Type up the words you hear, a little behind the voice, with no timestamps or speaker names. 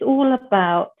all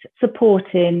about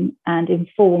supporting and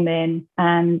informing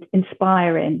and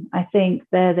inspiring. I think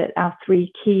they're our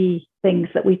three key things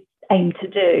that we aim to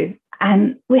do.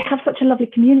 And we have such a lovely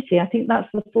community. I think that's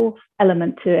the fourth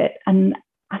element to it. And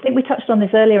I think we touched on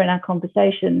this earlier in our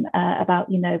conversation about,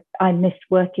 I missed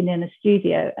working in a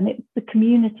studio, and it's the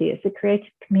community, it's the creative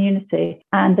community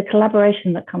and the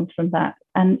collaboration that comes from that.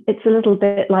 And it's a little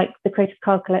bit like the Creative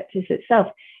Card Collective itself.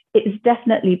 It is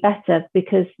definitely better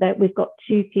because we've got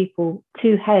two people,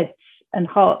 two heads and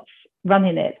hearts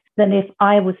running it, than if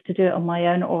I was to do it on my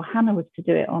own or Hannah was to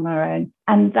do it on her own.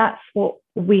 And that's what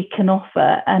we can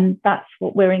offer. And that's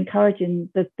what we're encouraging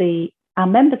our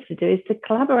members to do, is to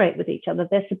collaborate with each other.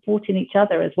 They're supporting each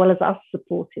other as well as us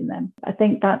supporting them. I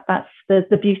think that's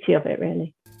the beauty of it,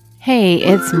 really. Hey,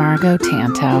 it's Margot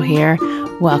Tantow here.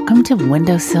 Welcome to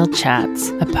Windowsill Chats,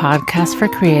 a podcast for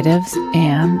creatives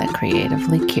and the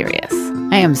creatively curious.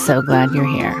 I am so glad you're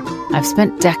here. I've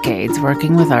spent decades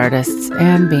working with artists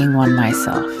and being one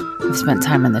myself. I've spent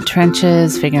time in the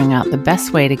trenches, figuring out the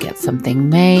best way to get something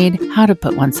made, how to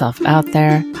put oneself out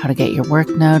there, how to get your work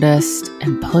noticed,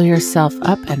 and pull yourself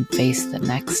up and face the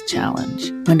next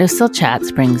challenge. Windowsill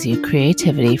Chats brings you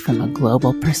creativity from a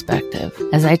global perspective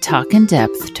as I talk in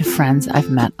depth to friends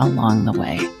I've met along the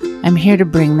way. I'm here to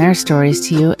bring their stories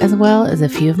to you as well as a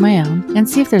few of my own and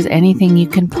see if there's anything you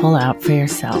can pull out for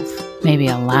yourself. Maybe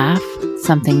a laugh,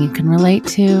 something you can relate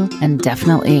to, and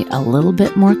definitely a little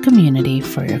bit more community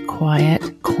for your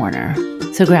quiet corner.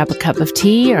 So grab a cup of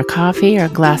tea or coffee or a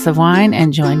glass of wine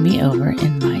and join me over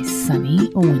in my sunny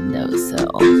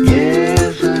windowsill.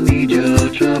 Yes, I need your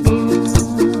trouble,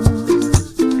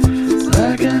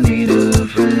 like I need a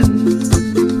friend.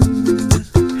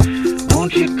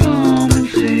 Won't you come and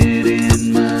sit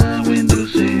in my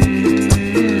windowsill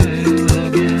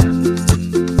again?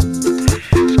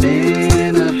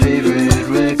 Spin our favorite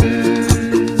records,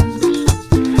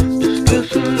 discuss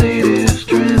the latest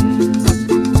trends.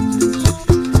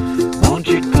 Won't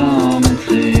you come and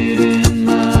sit in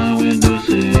my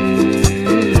windowsill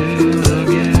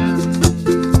again?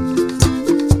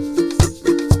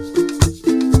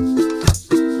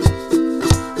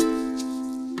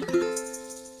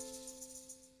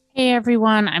 Hey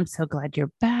everyone, I'm so glad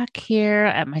you're back here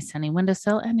at my sunny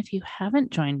windowsill. And if you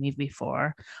haven't joined me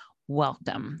before,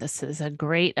 welcome. This is a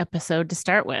great episode to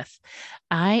start with.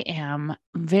 I am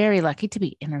very lucky to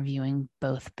be interviewing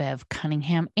both Bev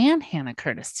Cunningham and Hannah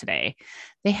Curtis today.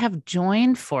 They have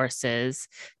joined forces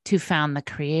to found the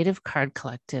Creative Card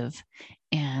Collective,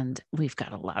 and we've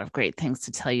got a lot of great things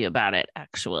to tell you about it,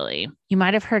 actually. You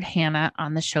might have heard Hannah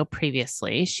on the show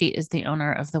previously. She is the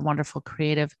owner of the wonderful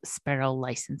Creative Sparrow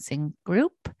Licensing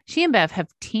Group. She and Bev have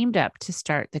teamed up to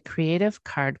start the Creative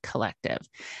Card Collective.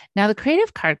 Now, the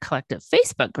Creative Card Collective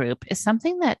Facebook group is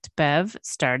something that Bev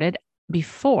started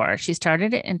before. She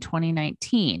started it in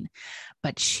 2019,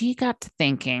 but she got to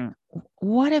thinking,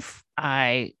 what if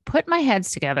I put my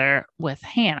heads together with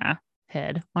Hannah?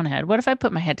 What if I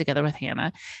put my head together with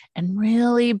Hannah and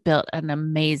really built an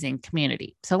amazing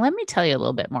community? So let me tell you a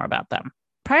little bit more about them.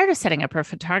 Prior to setting up her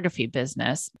photography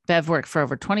business, Bev worked for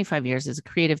over 25 years as a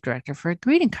creative director for a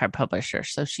greeting card publisher.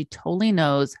 So she totally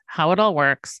knows how it all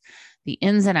works, the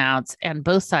ins and outs, and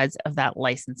both sides of that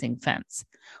licensing fence.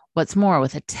 What's more,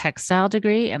 with a textile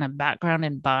degree and a background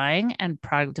in buying and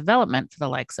product development for the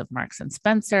likes of Marks and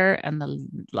Spencer and the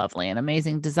lovely and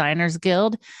amazing Designers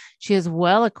Guild, she is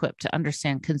well equipped to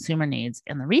understand consumer needs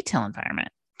in the retail environment.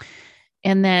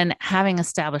 And then, having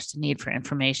established a need for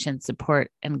information,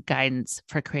 support, and guidance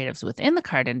for creatives within the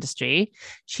card industry,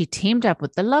 she teamed up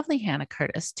with the lovely Hannah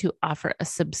Curtis to offer a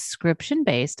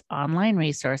subscription-based online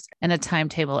resource and a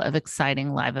timetable of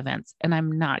exciting live events. And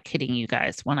I'm not kidding you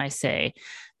guys when I say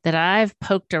that I've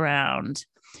poked around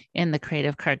in the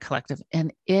Creative Card Collective,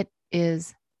 and it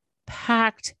is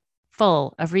packed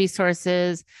full of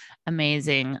resources,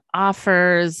 amazing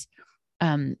offers.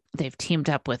 They've teamed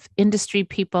up with industry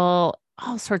people,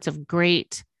 all sorts of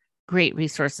great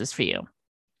resources for you.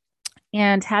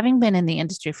 And having been in the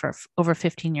industry for over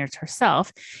 15 years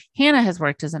herself, Hannah has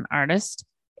worked as an artist,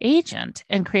 agent,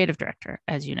 and creative director,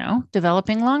 as you know,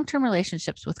 developing long-term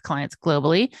relationships with clients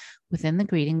globally within the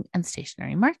greeting and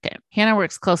stationery market. Hannah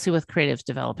works closely with creatives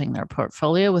developing their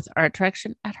portfolio with art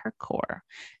direction at her core,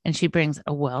 and she brings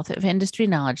a wealth of industry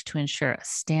knowledge to ensure a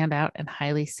standout and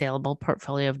highly saleable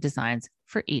portfolio of designs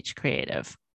for each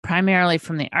creative. Primarily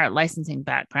from the art licensing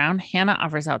background, Hannah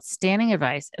offers outstanding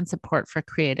advice and support for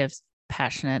creatives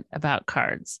passionate about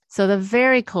cards. So the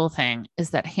very cool thing is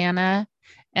that Hannah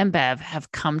and Bev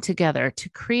have come together to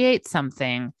create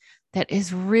something that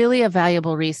is really a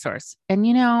valuable resource. And,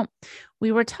 you know,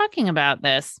 we were talking about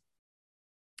this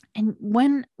And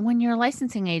when you're a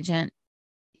licensing agent,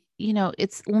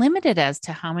 it's limited as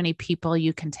to how many people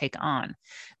you can take on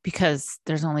because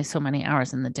there's only so many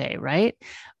hours in the day, right?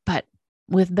 But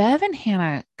with Bev and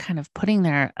Hannah kind of putting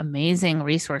their amazing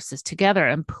resources together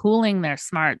and pooling their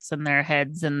smarts and their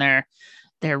heads and their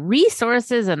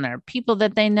resources and their people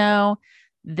that they know,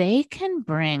 they can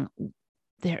bring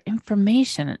their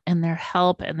information and their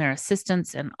help and their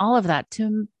assistance and all of that to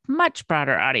a much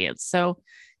broader audience. So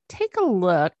take a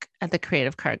look at the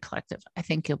Creative Card Collective. I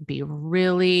think you'll be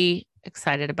really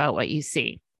excited about what you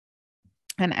see.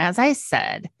 And as I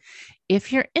said,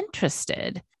 if you're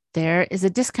interested, there is a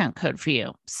discount code for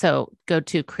you. So go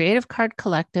to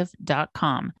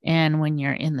creativecardcollective.com. And when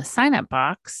you're in the sign-up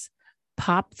box,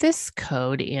 pop this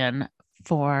code in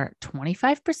for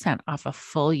 25% off a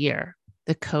full year.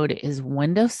 The code is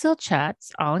Windowsill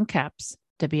Chats, all in caps,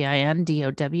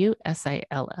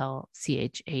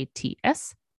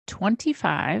 WINDOWSILLCHATS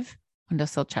 25,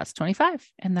 Windowsill Chats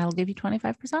 25, and that'll give you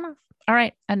 25% off. All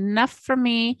right, enough for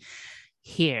me.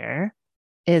 Here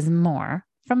is more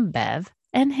from Bev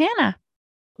and Hannah.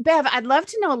 Bev, I'd love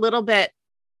to know a little bit,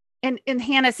 and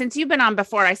Hannah, since you've been on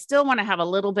before, I still want to have a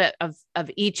little bit of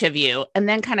each of you, and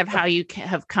then kind of how you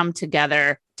have come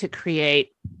together to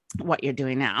create what you're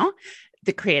doing now,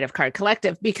 the Creative Card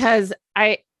Collective, because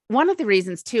one of the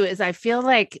reasons too is I feel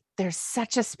like there's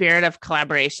such a spirit of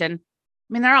collaboration.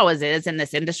 I mean, there always is in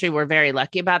this industry. We're very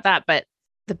lucky about that, but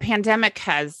the pandemic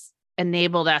has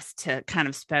enabled us to kind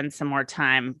of spend some more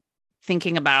time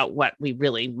thinking about what we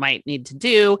really might need to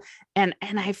do. And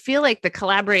I feel like the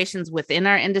collaborations within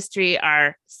our industry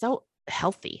are so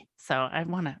healthy. So I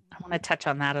want to touch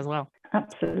on that as well.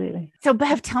 Absolutely. So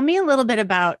Bev, tell me a little bit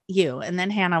about you, and then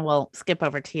Hannah will skip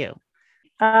over to you.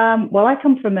 Well, I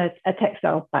come from a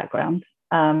textile background.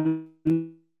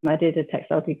 I did a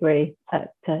textile degree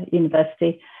at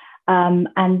university,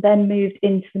 and then moved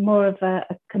into more of a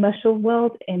commercial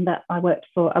world in that I was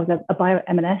a buyer at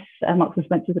M&S. Marks and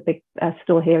Spencer's a big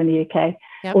store here in the UK,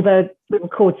 yep. Although we were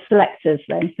called selectors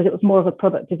then, because it was more of a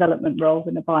product development role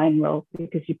than a buying role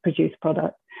because you produce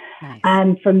product. Nice.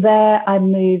 And from there, I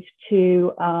moved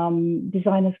to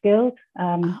Designers Guild,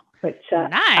 which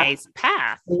nice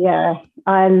path. Yeah,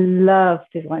 I love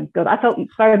Designers Guild. I felt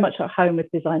very much at home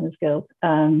with Designers Guild,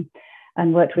 and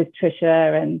worked with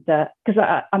Trisha, and because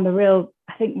I'm I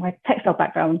think my textile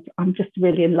background, I'm just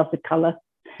really in love with color,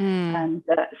 and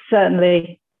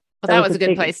certainly. Well, that was a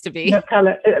good place to be.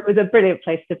 Color. It was a brilliant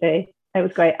place to be. It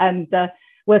was great, and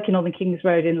working on the King's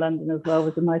Road in London as well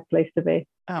was a nice place to be.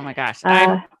 Oh my gosh,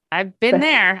 I've been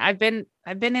there. I've been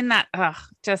in that.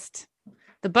 Just.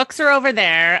 The books are over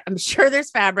there. I'm sure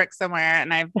there's fabric somewhere.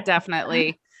 And I've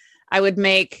definitely, I lived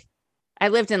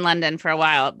in London for a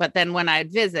while, but then when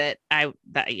I'd visit,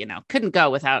 couldn't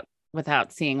go without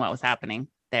seeing what was happening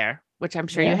there, which I'm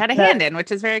sure you had a hand in,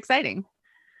 which is very exciting.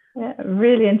 Yeah,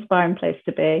 really inspiring place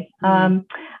to be. And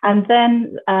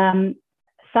then,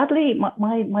 sadly,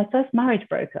 my first marriage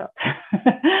broke up.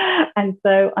 And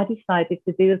so I decided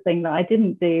to do the thing that I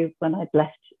didn't do when I'd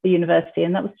left the university,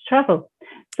 and that was to travel.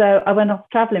 So I went off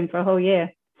traveling for a whole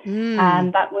year,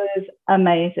 and that was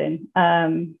amazing.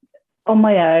 On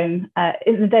my own,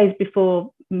 in the days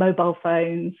before mobile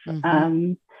phones,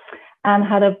 and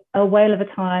had a whale of a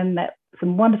time, met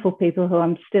some wonderful people who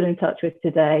I'm still in touch with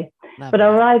today. Love but that.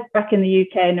 I arrived back in the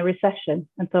UK in a recession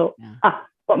and thought,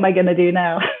 what am I going to do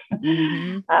now?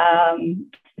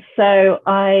 So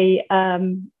I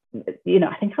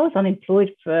think I was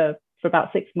unemployed for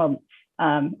about 6 months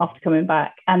after coming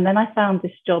back. And then I found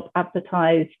this job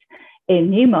advertised in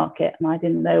Newmarket, and I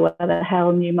didn't know what the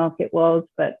hell Newmarket was,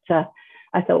 but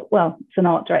I thought, well, it's an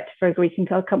art director for a greeting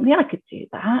card company. I could do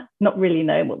that, not really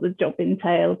knowing what the job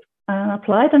entailed. And I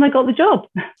applied and I got the job.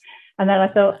 And then I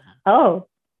thought, oh,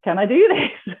 can I do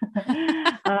this?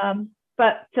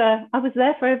 But I was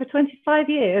there for over 25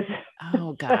 years.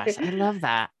 Oh, gosh, I love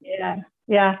that.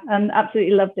 Yeah, and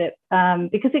absolutely loved it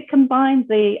because it combines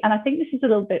and I think this is a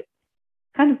little bit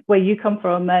kind of where you come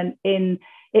from, and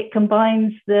it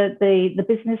combines the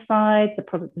business side, the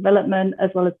product development,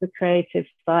 as well as the creative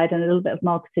side and a little bit of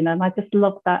marketing. And I just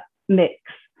love that mix.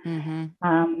 Me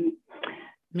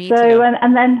too. So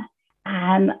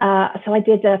I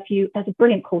did there's a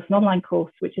brilliant course, an online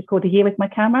course, which is called A Year with My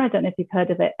Camera. I don't know if you've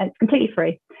heard of it. And it's completely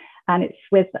free. And it's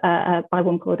with by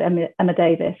one called Emma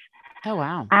Davis. Oh,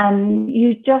 wow. And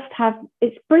you just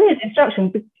it's brilliant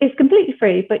instruction. It's completely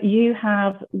free, but you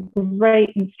have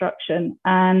great instruction.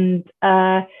 And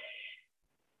then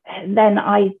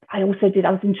I also I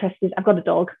was interested. I've got a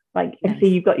dog, like I see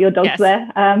you've got your dogs there.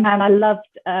 And I loved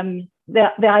the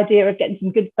idea of getting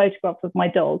some good photographs of my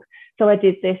dog. so I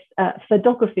did this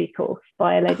photography course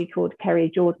by a lady called Kerry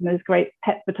Jordan, who's a great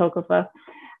pet photographer.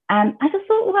 And I just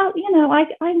thought, well,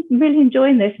 I'm really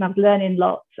enjoying this and I was learning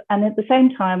lots. And at the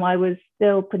same time, I was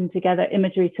still putting together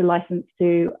imagery to license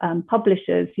to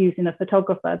publishers using a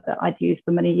photographer that I'd used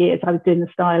for many years. I was doing the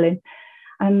styling.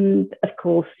 And of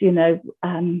course,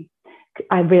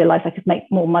 I realized I could make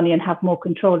more money and have more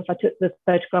control if I took the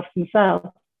photographs themselves.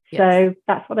 Yes. So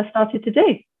that's what I started to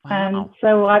do. Wow.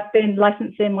 So I've been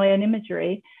licensing my own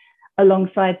imagery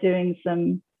alongside doing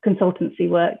some consultancy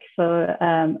work for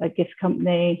a gift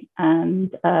company.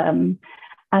 And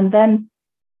then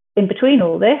in between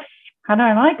all this, Hannah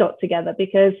and I got together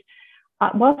because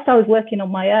whilst I was working on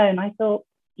my own, I thought,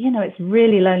 it's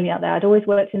really lonely out there. I'd always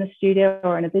worked in a studio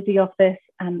or in a busy office,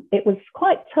 and it was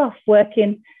quite tough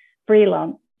working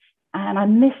freelance. And I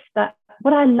missed that.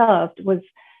 What I loved was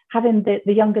having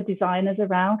the younger designers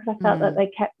around, because I felt that they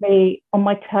kept me on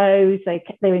my toes. They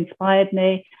inspired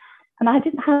me. And I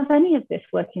didn't have any of this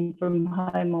working from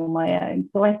home on my own.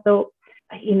 So I thought,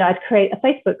 I'd create a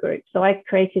Facebook group. So I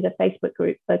created a Facebook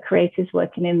group for creators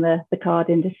working in the card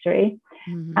industry.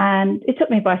 Mm-hmm. And it took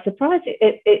me by surprise.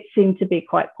 It seemed to be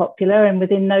quite popular. And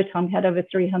within no time, we had over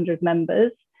 300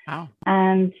 members. Wow.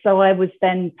 And so I was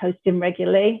then posting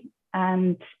regularly.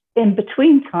 And in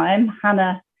between time,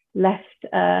 Hannah left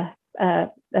a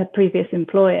previous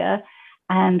employer,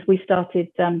 and we started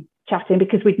chatting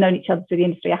because we'd known each other through the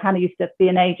industry. Hannah used to be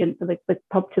an agent for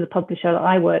the publisher that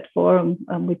I worked for,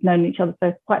 and we'd known each other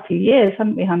for quite a few years,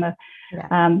 haven't we, Hannah?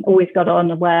 Yeah. Always got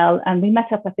on well, and we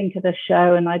met up, I think, at a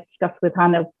show, and I discussed with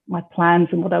Hannah my plans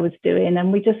and what I was doing,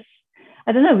 and we just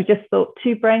thought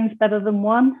two brains better than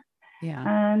one.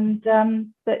 Yeah. And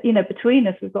but between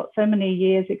us, we've got so many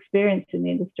years experience in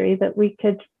the industry that we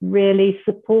could really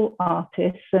support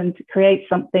artists and create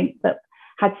something that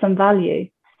had some value.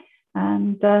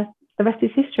 And the rest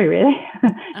is history, really.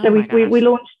 So we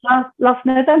launched last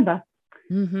November.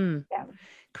 Mm-hmm. Yeah.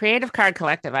 Creative Card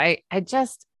Collective. I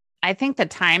think the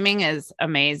timing is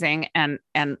amazing, and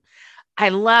I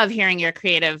love hearing your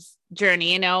creative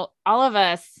journey. All of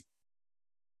us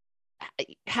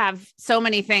have so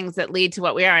many things that lead to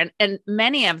what we are. And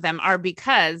many of them are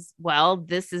because, well,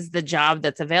 this is the job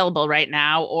that's available right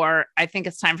now, or I think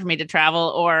it's time for me to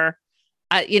travel, or,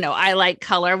 I like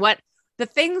color. What the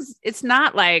things, it's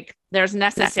not like there's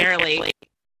necessarily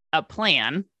a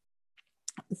plan.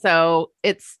 So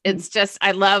it's just,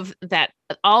 I love that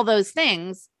all those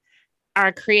things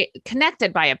are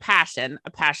connected by a passion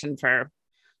for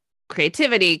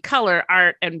creativity, color,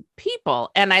 art, and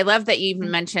people. And I love that you even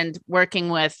mentioned working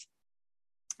with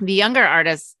the younger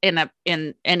artists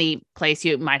in any place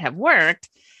you might have worked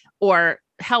or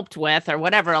helped with or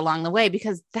whatever along the way,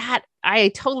 because that I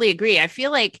totally agree. I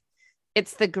feel like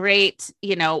it's the great,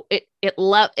 it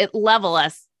level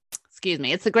us,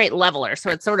 it's the great leveler. So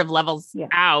it sort of levels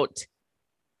out.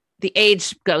 The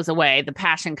age goes away, the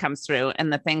passion comes through,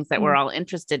 and the things that we're all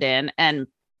interested in. And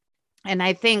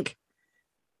I think,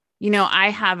 I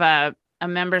have a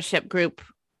membership group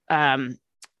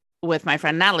with my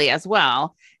friend Natalie as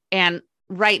well. And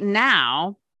right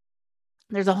now,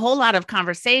 there's a whole lot of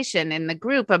conversation in the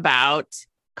group about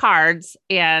cards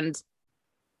and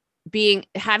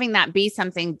having that be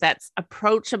something that's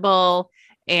approachable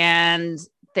and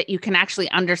that you can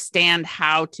actually understand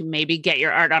how to maybe get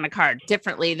your art on a card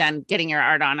differently than getting your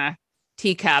art on a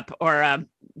teacup or a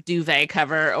duvet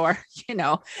cover or,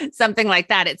 something like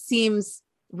that. It seems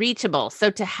reachable. So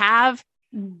to have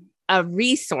a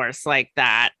resource like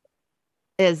that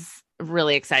is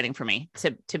really exciting for me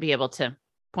to be able to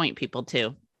point people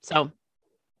to. So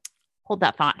hold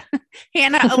that thought.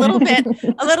 Hannah, a little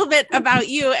bit about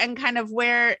you and kind of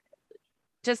where,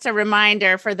 just a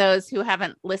reminder for those who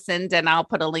haven't listened, and I'll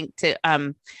put a link to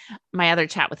my other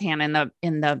chat with Hannah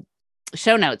in the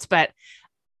show notes, but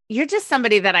you're just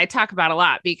somebody that I talk about a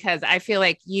lot because I feel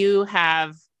like you've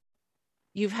had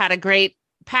a great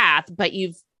path, but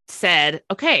you've said,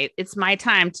 okay, it's my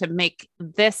time to make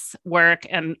this work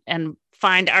and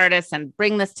find artists and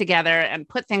bring this together and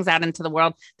put things out into the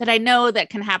world that I know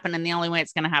that can happen. And the only way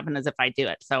it's going to happen is if I do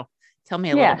it. So tell me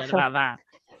a little bit about that.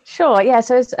 Sure. Yeah.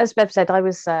 So as Bev said, I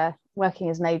was working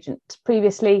as an agent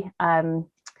previously.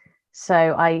 So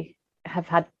I have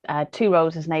had 2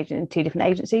 roles as an agent in 2 different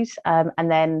agencies. And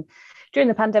then during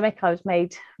the pandemic, I was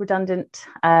made redundant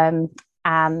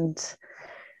and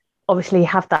obviously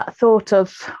have that thought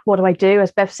of what do I do?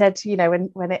 As Bev said,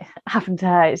 when it happened to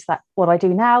her, it's that what I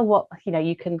do now, what,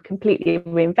 you can completely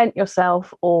reinvent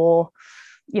yourself or,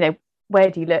 where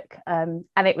do you look? And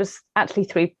it was actually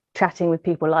through chatting with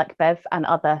people like Bev and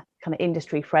other kind of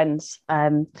industry friends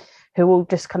who all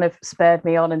just kind of spurred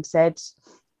me on and said,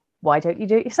 why don't you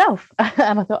do it yourself?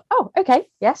 And I thought, oh, okay,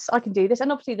 yes, I can do this.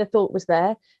 And obviously the thought was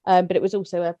there, but it was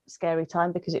also a scary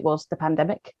time because it was the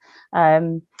pandemic.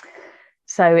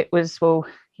 So it was, well,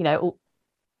 you know,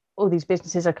 all these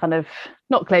businesses are kind of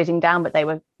not closing down, but they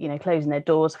were, you know, closing their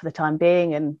doors for the time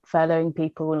being and furloughing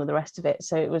people and all the rest of it.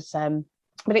 So it was,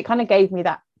 but it kind of gave me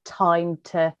that time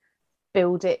to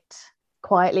build it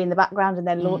quietly in the background and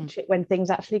then launch it when things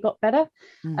actually got better.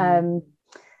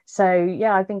 So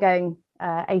yeah, I've been going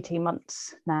 18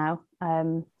 months now.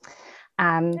 And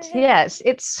yeah,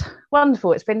 it's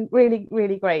wonderful. It's been really,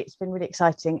 really great. It's been really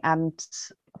exciting. And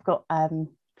I've got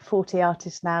 40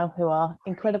 artists now who are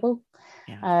incredible.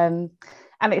 And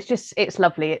it's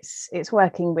lovely. It's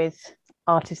working with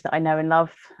artists that I know and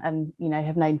love and, you know,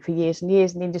 have known for years and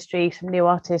years in the industry, some new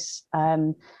artists,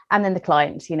 and then the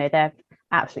clients, you know, they're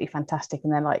absolutely fantastic.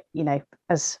 And they're like, you know,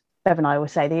 as Bev and I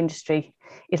always say, the industry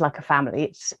is like a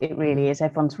family. It really is.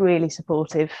 Everyone's really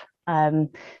supportive. So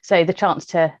the chance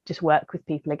to just work with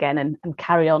people again and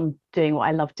carry on doing what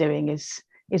I love doing is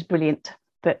brilliant,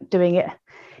 but doing it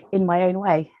in my own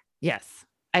way. Yes.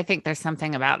 I think there's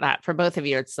something about that for both of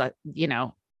you. It's like, you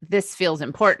know, this feels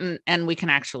important and we can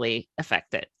actually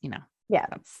affect it, you know?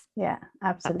 Yeah,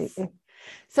 absolutely.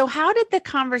 So how did the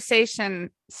conversation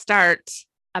start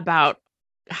about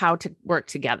how to work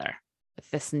together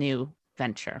with this new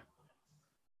venture?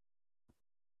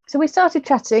 So we started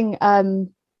chatting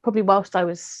probably whilst I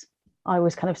was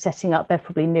kind of setting up. Bev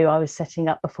probably knew I was setting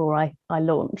up before I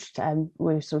launched, and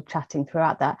we were sort of chatting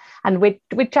throughout that. And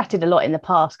we'd chatted a lot in the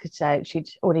past because she'd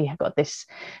already got this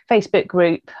Facebook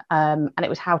group, and it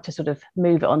was how to sort of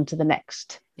move it on to the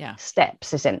next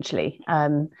steps, essentially.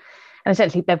 And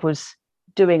essentially, Bev was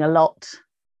doing a lot,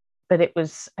 but it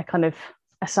was a kind of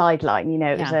a sideline. You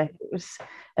know, it was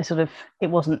a sort of, it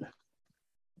wasn't,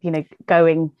 you know,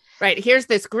 going right. Here's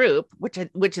this group, which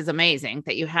is amazing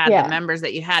that you had the members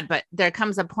that you had, but there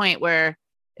comes a point where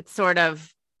it's sort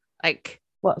of like,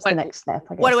 what's the next step?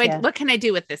 I guess, what can I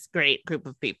do with this great group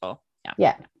of people?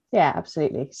 Yeah,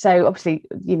 absolutely. So obviously,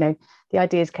 you know, the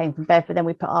ideas came from Bev, but then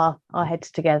we put our heads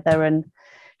together and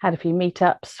had a few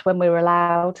meetups when we were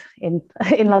allowed in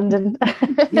London.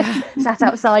 Sat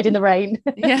outside in the rain.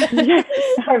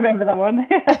 I remember that one.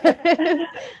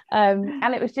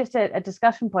 And it was just a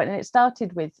discussion point, and it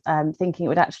started with thinking it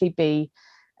would actually be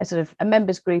a sort of a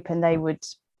members group, and they would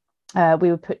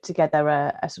we would put together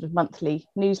a sort of monthly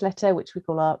newsletter, which we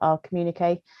call our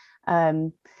communique,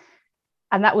 and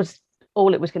that was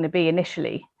all it was going to be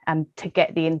initially, and to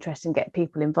get the interest and get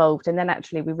people involved. And then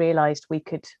actually we realized we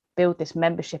could build this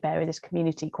membership area, this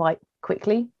community, quite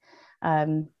quickly.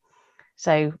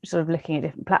 So sort of looking at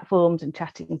different platforms and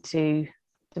chatting to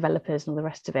developers and all the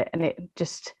rest of it, and it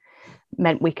just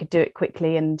meant we could do it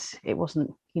quickly, and it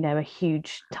wasn't, you know, a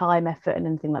huge time effort and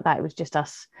anything like that. It was just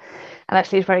us, and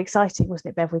actually it was very exciting,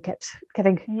 wasn't it, Bev? We kept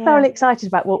getting thoroughly excited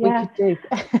about what we could do.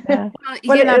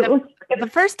 Well, you know, the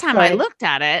first time I looked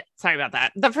at it, sorry about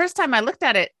that. The first time I looked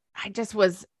at it, I just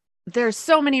was, there's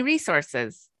so many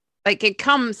resources. Like it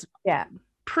comes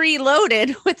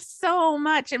preloaded with so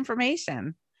much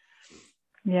information.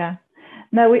 Yeah.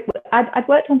 No, I'd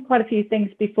worked on quite a few things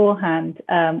beforehand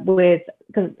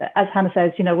because as Hannah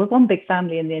says, you know, we're one big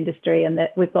family in the industry, and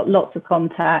that we've got lots of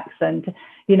contacts, and,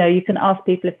 you know, you can ask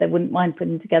people if they wouldn't mind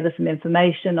putting together some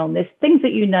information on this, things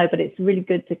that, you know, but it's really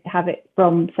good to have it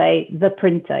from, say, the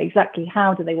printer, exactly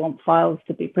how do they want files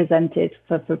to be presented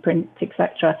for print,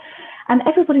 etc. And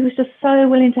everybody was just so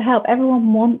willing to help.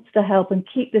 Everyone wants to help and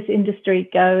keep this industry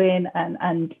going.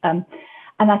 And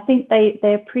I think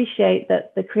they appreciate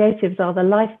that the creatives are the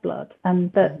lifeblood,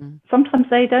 and that sometimes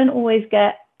they don't always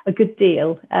get a good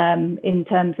deal in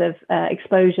terms of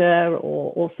exposure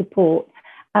or support.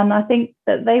 And I think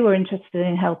that they were interested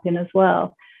in helping as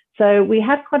well. So we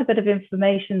had quite a bit of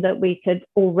information that we could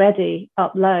already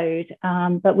upload,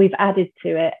 but we've added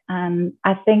to it. And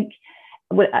I think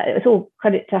it's all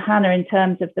credit to Hannah in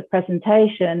terms of the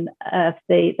presentation of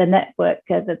the network,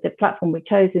 the platform we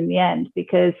chose in the end,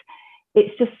 because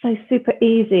it's just so super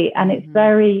easy, and it's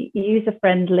very user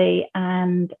friendly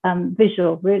and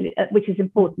visual, really, which is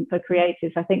important for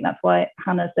creatives. I think that's why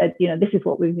Hannah said, you know, this is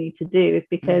what we need to do, is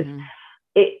because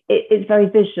it's very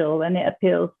visual and it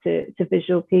appeals to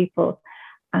visual people.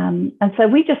 And so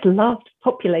we just loved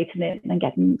populating it and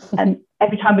getting, and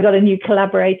every time we got a new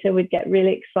collaborator, we'd get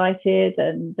really excited.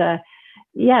 And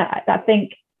I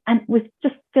think, and we're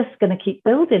just going to keep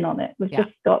building on it. We've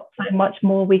just got so much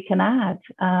more we can add.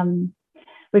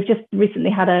 We've just recently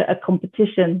had a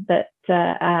competition that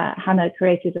Hannah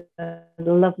created a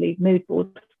lovely mood board.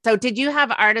 So did you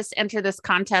have artists enter this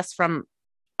contest from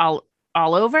all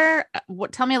over?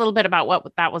 Tell me a little bit about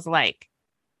what that was like.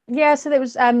 Yeah, so there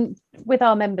was with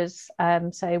our members.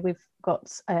 So we've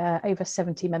got over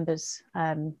 70 members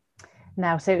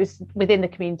now. So it was within the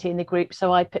community in the group.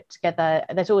 So I put together.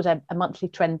 There's always a monthly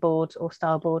trend board or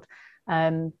style board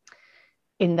in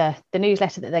the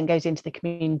newsletter that then goes into the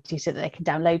community so that they can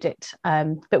download it.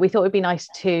 But we thought it'd be nice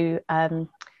to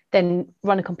then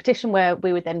run a competition where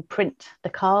we would then print the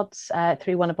cards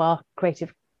through one of our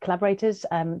creative collaborators,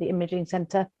 the Imaging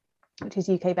Centre, which is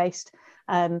UK based.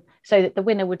 So that the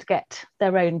winner would get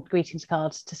their own greetings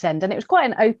cards to send. And it was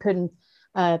quite an open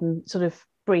sort of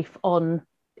brief on,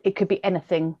 it could be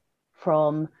anything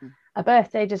from a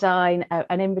birthday design,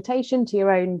 an invitation to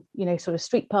your own, sort of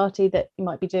street party that you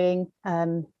might be doing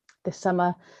this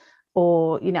summer.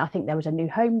 Or, I think there was a new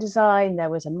home design, there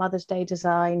was a Mother's Day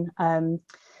design.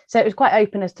 So it was quite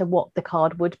open as to what the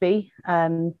card would be.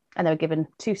 And they were given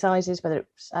 2 sizes, whether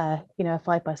it's, a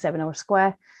 5x7 or a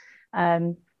square.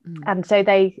 And so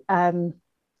they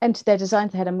entered their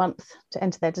designs. They had a month to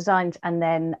enter their designs. And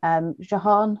then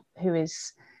Jahan, who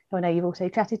I know you've also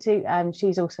chatted to,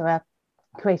 she's also a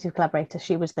creative collaborator.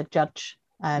 She was the judge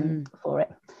for it.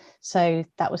 So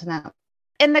that was an out.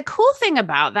 And the cool thing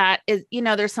about that is,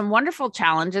 there's some wonderful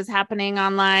challenges happening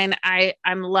online.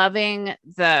 I'm loving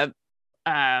the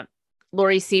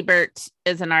Lori Siebert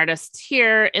is an artist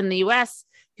here in the US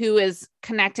who is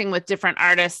connecting with different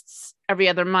artists every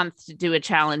other month to do a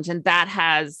challenge. And that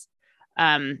has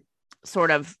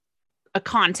sort of a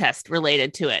contest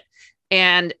related to it.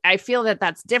 And I feel that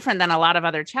that's different than a lot of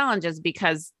other challenges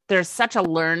because there's such a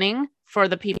learning for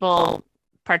the people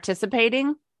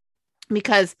participating,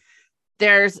 because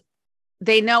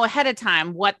they know ahead of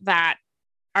time what that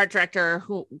art director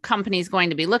company is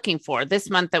going to be looking for. This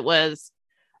month it was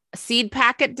a seed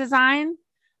packet design,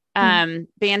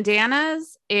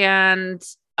 bandanas, and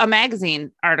a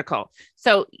magazine article.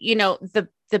 So,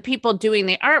 the people doing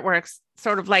the artworks,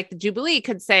 sort of like the Jubilee,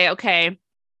 could say, okay,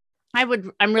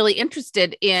 I'm really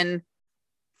interested in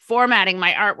formatting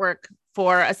my artwork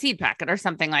for a seed packet or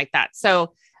something like that.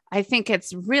 So I think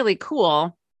it's really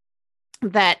cool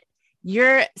that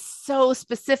you're so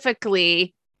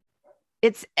specifically,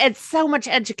 it's so much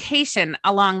education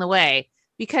along the way,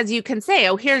 because you can say,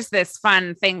 oh, here's this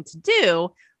fun thing to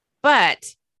do, but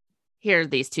here are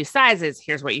these 2 sizes.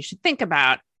 Here's what you should think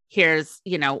about. Here's,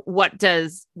 where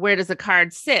does a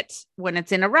card sit when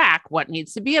it's in a rack? What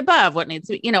needs to be above? What needs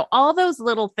to be, all those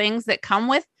little things that come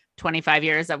with 25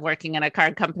 years of working in a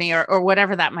card company or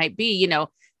whatever that might be,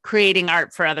 creating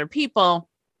art for other people,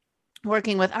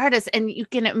 working with artists, and you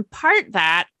can impart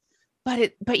that,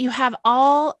 but you have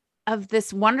all of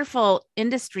this wonderful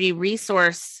industry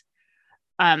resource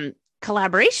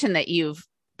collaboration that you've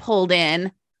pulled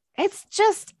in. I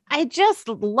just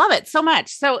love it so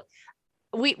much. So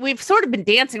we've sort of been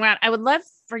dancing around. I would love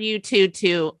for you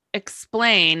to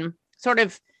explain sort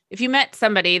of, if you met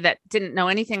somebody that didn't know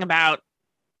anything about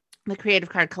the Creative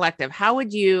Card Collective, how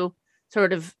would you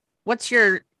sort of, what's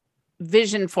your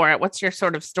vision for it? What's your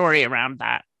sort of story around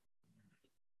that?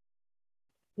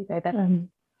 I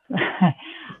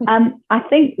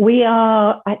think we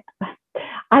are,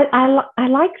 I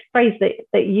like the phrase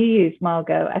that you use,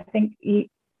 Margot. I think you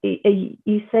say,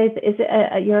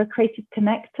 you're a creative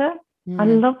connector? I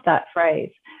love that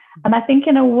phrase. And I think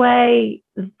in a way,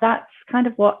 that's kind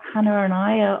of what Hannah and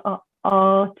I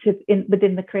are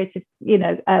within the creative,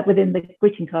 within the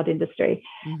greeting card industry,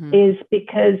 is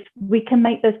because we can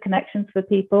make those connections for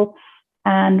people,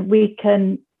 and we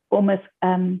can almost,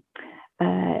 and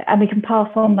we can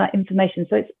pass on that information.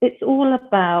 So it's all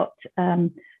about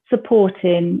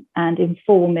supporting and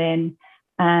informing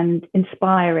and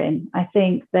inspiring. I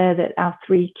think they're our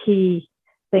 3 key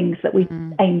things that we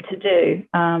aim to do.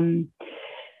 And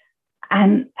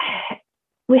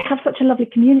we have such a lovely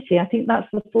community. I think that's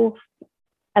the 4th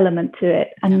element to it.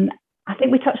 And I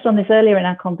think we touched on this earlier in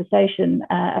our conversation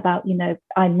about,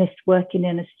 I missed working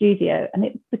in a studio, and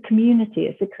it's the community,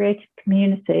 it's a creative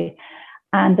community,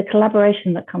 and the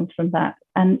collaboration that comes from that.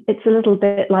 And it's a little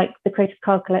bit like the Creative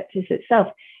Card Collective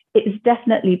itself. It's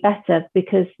definitely better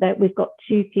because we've got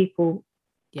 2 people,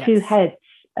 2 heads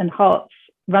and hearts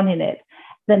running it,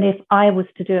 than if I was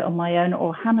to do it on my own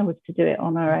or Hannah was to do it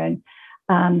on her own.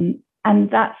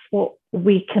 And that's what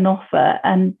we can offer.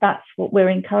 And that's what we're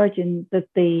encouraging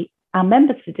our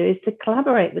members to do, is to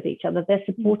collaborate with each other. They're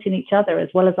supporting each other as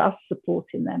well as us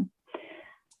supporting them.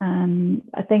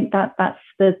 I think that's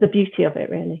the beauty of it,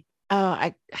 really. Oh,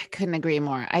 I couldn't agree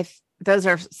more. Those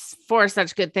are 4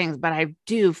 such good things, but I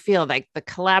do feel like the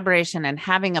collaboration and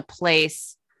having a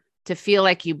place to feel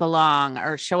like you belong,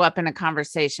 or show up in a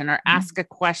conversation, or ask a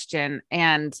question,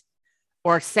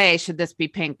 or say, should this be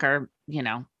pink or,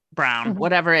 brown,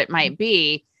 whatever it might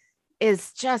be.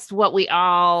 is just what we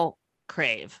all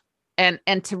crave. And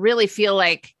to really feel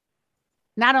like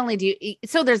not only do you,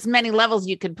 so there's many levels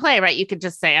you could play, right? You could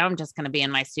just say, I'm just going to be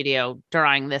in my studio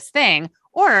drawing this thing,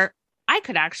 or I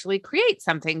could actually create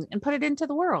something and put it into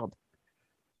the world.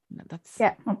 That's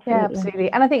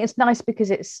absolutely. And I think it's nice because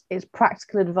it's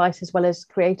practical advice as well as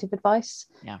creative advice.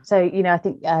 Yeah. So, you know, I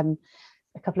think a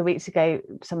couple of weeks ago,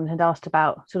 someone had asked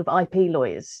about sort of IP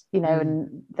lawyers, you know,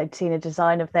 and they'd seen a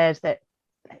design of theirs that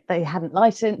they hadn't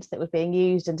licensed that was being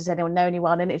used, and does anyone know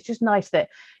anyone? And it's just nice that,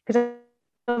 because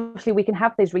obviously we can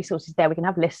have those resources there, we can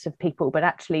have lists of people, but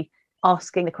actually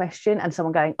asking the question and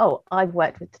someone going, oh, I've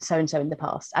worked with so and so in the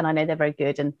past and I know they're very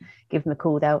good, and give them a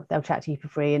call, they'll chat to you for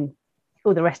free, and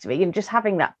all the rest of it, you know, just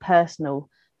having that personal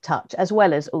touch as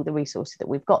well as all the resources that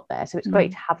we've got there. So it's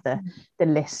great to have the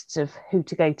lists of who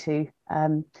to go to,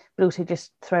 but also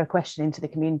just throw a question into the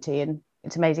community, and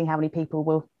it's amazing how many people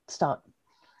will start,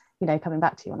 you know, coming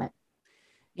back to you on it.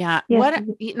 Yeah. What,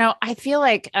 you know, I feel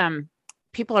like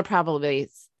people are probably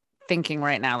thinking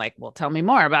right now, like, well, tell me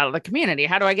more about the community.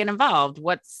 How do I get involved?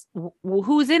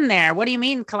 Who's in there? What do you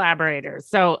mean collaborators?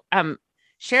 So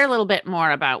share a little bit more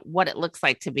about what it looks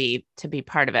like to be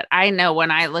part of it. I know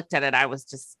when I looked at it, I was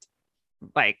just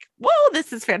like, whoa,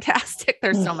 this is fantastic.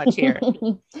 There's so much here.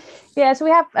 Yeah. So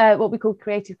we have what we call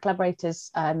creative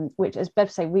collaborators, which, as Bev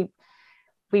said,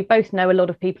 we both know a lot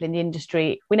of people in the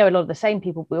industry. We know a lot of the same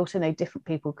people, but we also know different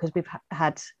people because we've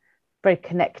had very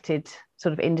connected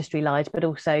sort of industry lives, but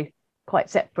also quite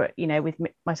separate, you know, with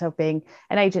myself being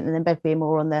an agent and then Bev being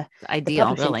more on the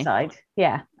publishing really side.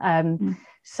 Yeah.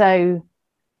 So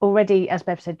already, as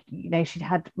Bev said, you know, she'd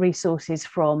had resources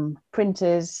from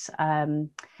printers,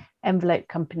 envelope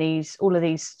companies, all of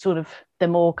these sort of the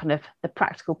more kind of the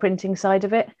practical printing side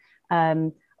of it.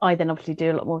 I then obviously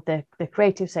do a lot more of the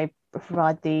creative, so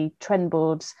provide the trend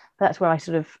boards. That's where I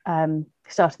sort of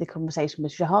started the conversation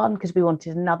with Jahan, because we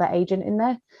wanted another agent in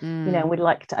there. You know, we'd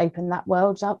like to open that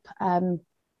world up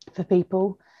for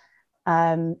people.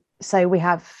 So we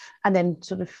have, and then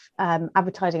sort of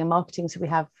advertising and marketing. So we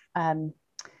have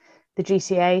the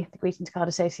GCA, the Greetings Card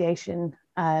Association,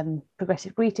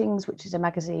 Progressive Greetings, which is a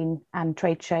magazine and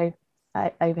trade show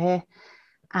over here,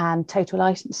 and Total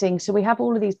Licensing. So we have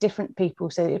all of these different people.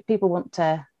 So if people want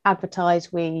to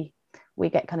advertise, we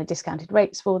get kind of discounted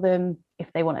rates for them.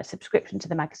 If they want a subscription to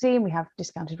the magazine, we have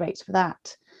discounted rates for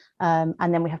that. And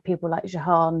then we have people like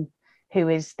Jahan, who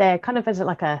is there kind of as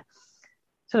like a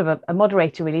sort of a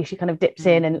moderator, really. She kind of dips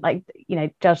in and, like, you know,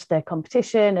 judge the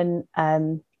competition,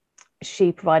 and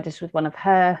she provides us with one of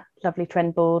her lovely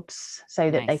trend boards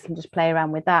so that they can just play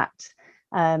around with that.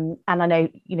 And I know,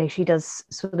 you know, she does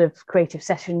sort of creative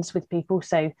sessions with people,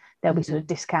 so there'll be sort of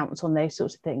discounts on those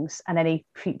sorts of things and any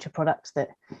future products that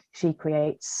she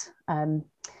creates.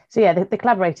 So yeah, the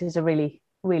collaborators are really,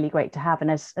 really great to have. And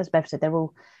as Bev said, they're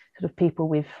all sort of people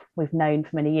we've known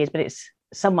for many years, but it's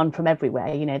someone from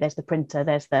everywhere. You know, there's the printer,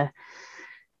 there's the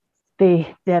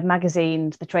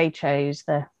magazines, the trade shows,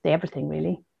 the everything,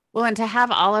 really. Well, and to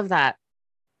have all of that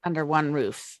under one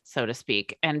roof, so to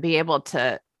speak, and be able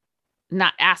to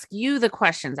not ask you the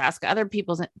questions, ask other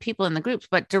people in the groups,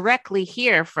 but directly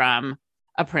hear from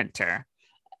a printer,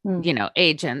 you know,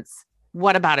 agents.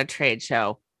 What about a trade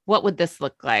show? What would this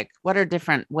look like? What are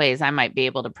different ways I might be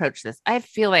able to approach this? I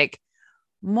feel like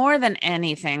more than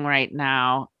anything right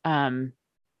now,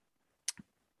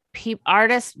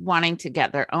 artists wanting to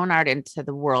get their own art into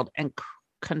the world and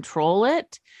control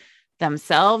it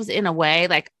themselves in a way,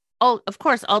 like, oh, of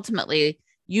course, ultimately,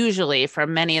 usually for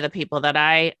many of the people that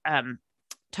I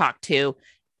talk to,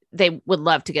 they would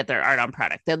love to get their art on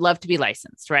product. They'd love to be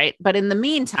licensed, right? But in the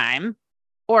meantime,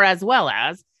 or as well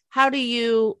as, how do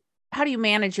you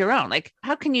manage your own? Like,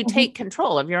 how can you take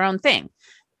control of your own thing?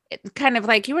 It's kind of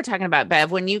like you were talking about,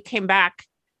 Bev, when you came back,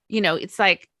 you know, it's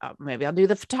like, oh, maybe I'll do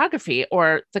the photography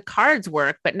or the cards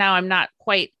work, but now I'm not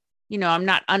quite, you know, I'm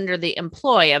not under the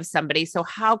employ of somebody. So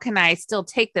how can I still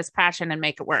take this passion and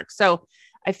make it work? So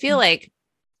I feel like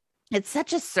it's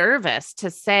such a service to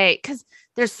say, because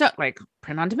there's so, like,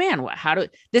 print on demand.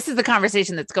 This is the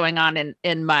conversation that's going on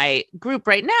in my group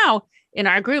right now. In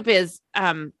our group is,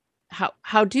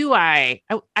 how do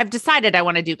I've decided I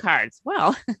want to do cards.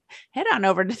 Well, head on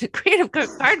over to the Creative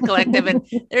Card Collective, and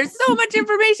there's so much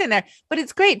information there, but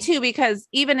it's great too, because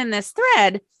even in this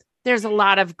thread, there's a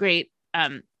lot of great,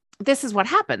 this is what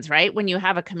happens, right? When you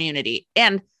have a community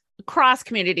and cross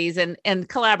communities and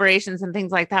collaborations and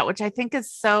things like that, which I think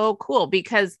is so cool,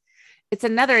 because it's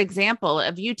another example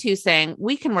of you two saying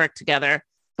we can work together,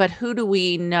 but who do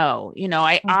we know? You know,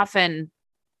 I often,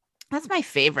 that's my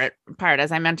favorite part,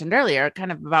 as I mentioned earlier,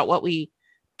 kind of about what we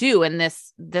do in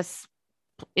this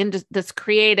into this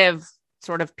creative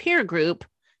sort of peer group,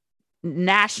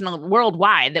 national,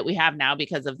 worldwide, that we have now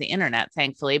because of the internet,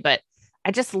 thankfully. But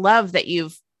I just love that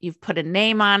you've put a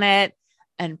name on it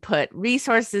and put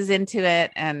resources into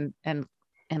it and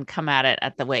come at it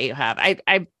at the way you have.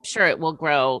 I'm sure it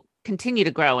will continue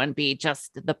to grow and be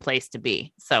just the place to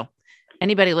be. So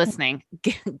anybody listening,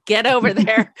 get over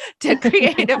there to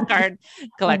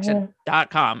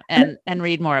creativecardcollection.com and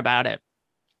read more about it.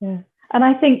 Yeah. And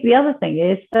I think the other thing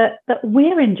is that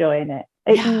we're enjoying it.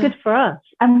 It's good for us,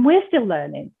 and we're still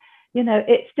learning. You know,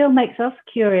 it still makes us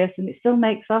curious, and it still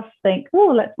makes us think,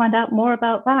 oh, let's find out more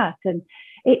about that. And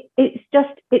it's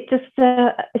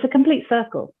a complete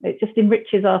circle. It just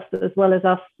enriches us as well as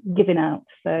us giving out.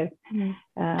 So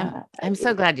I'm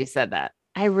so glad you said that.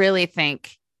 I really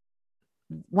think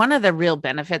one of the real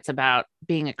benefits about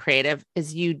being a creative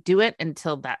is you do it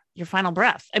until your final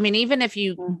breath. I mean, even if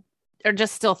you are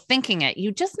just still thinking it,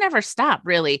 you just never stop,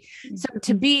 really. So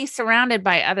to be surrounded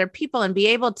by other people and be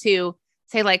able to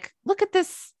say, like, look at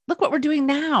this, look what we're doing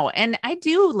now. And I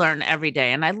do learn every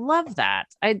day. And I love that.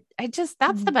 I just,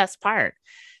 that's the best part.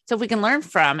 So if we can learn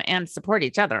from and support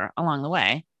each other along the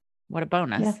way, what a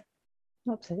bonus.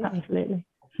 Yeah. Absolutely.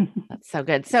 That's so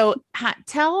good. So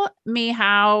tell me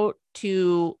how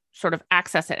to sort of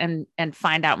access it and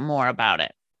find out more about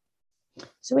it.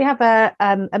 So we have a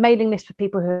mailing list for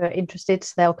people who are interested.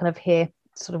 So they'll kind of hear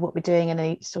sort of what we're doing and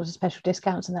any sort of special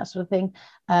discounts and that sort of thing.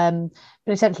 But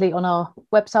essentially on our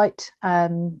website,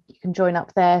 you can join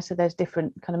up there. So there's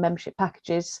different kind of membership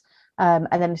packages. And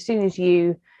then as soon as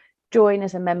you join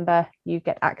as a member, you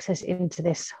get access into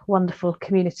this wonderful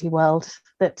community world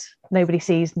that nobody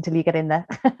sees until you get in there.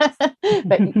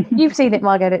 But you've seen it,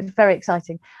 Margot. It's very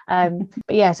exciting. But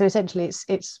yeah, so essentially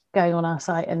it's going on our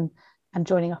site and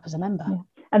joining up as a member. Yeah.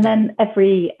 And then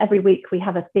every week we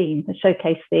have a theme, a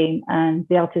showcase theme, and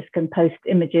the artist can post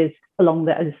images along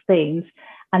those themes.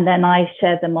 And then I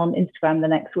share them on Instagram the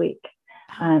next week.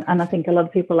 And I think a lot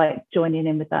of people like joining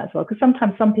in with that as well, because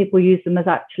sometimes some people use them as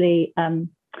actually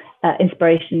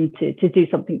inspiration to do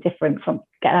something different,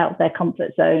 get out of their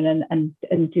comfort zone and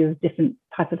do a different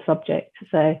type of subject.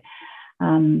 So,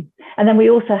 and then we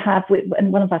also have,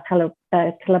 and one of our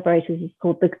collaborators is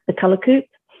called the Colour Coop.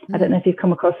 I don't know if you've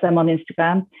come across them on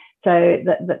Instagram. So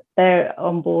that they're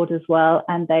on board as well,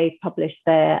 and they publish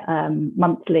their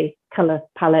monthly colour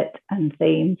palette and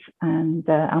themes, and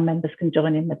our members can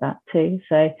join in with that too.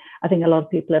 So I think a lot of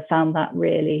people have found that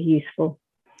really useful.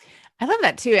 I love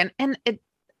that too. And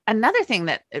another thing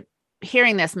that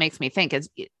hearing this makes me think is,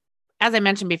 as I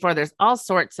mentioned before, there's all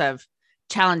sorts of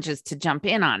challenges to jump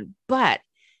in on, but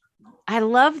I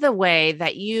love the way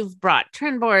that you've brought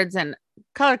trend boards and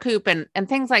Colour Coop and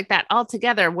things like that all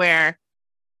together, where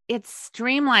it's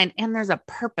streamlined and there's a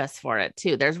purpose for it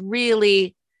too. There's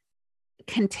really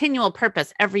continual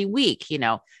purpose every week. You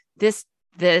know, this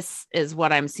is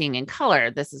what I'm seeing in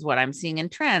color. This is what I'm seeing in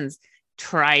trends.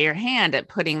 Try your hand at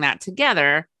putting that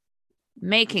together,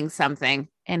 making something,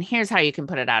 and here's how you can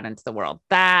put it out into the world.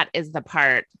 That is the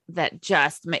part that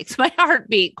just makes my heart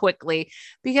beat quickly,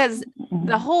 because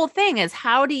the whole thing is,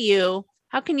 how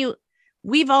can you,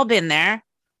 we've all been there.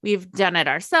 We've done it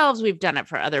ourselves. We've done it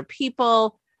for other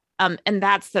people. And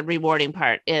that's the rewarding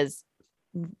part, is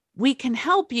we can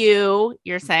help you.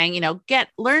 You're saying, you know,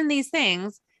 learn these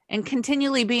things and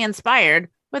continually be inspired,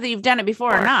 whether you've done it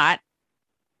before or not,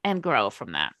 and grow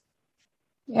from that.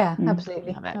 Yeah,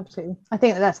 absolutely. Absolutely. I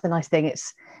think that's the nice thing.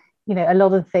 It's, you know, a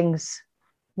lot of things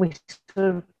we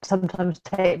sort of sometimes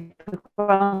take for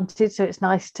granted. So it's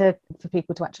nice for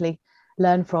people to actually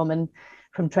learn from, and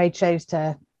from trade shows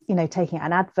to, you know, taking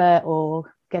an advert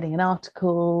or getting an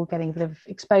article, getting a bit of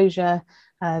exposure.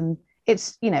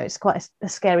 It's, you know, it's quite a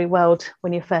scary world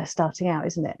when you're first starting out,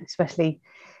 isn't it? Especially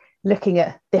looking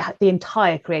at the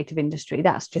entire creative industry.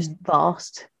 That's just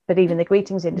vast. But even the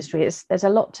greetings industry, there's a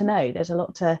lot to know. There's a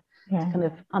lot to kind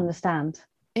of understand.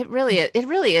 It really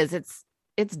is.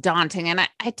 It's daunting. And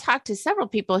I talked to several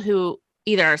people who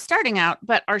either are starting out,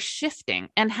 but are shifting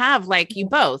and have, like you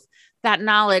both, that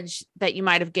knowledge that you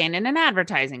might have gained in an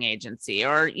advertising agency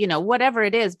or, you know, whatever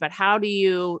it is. But how do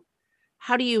you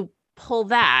pull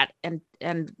that and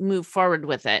move forward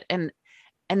with it? And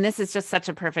this is just such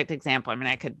a perfect example. I mean,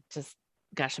 I could just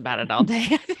gush about it all day.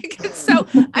 I think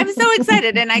I'm so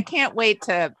excited, and I can't wait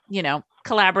to, you know,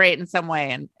 collaborate in some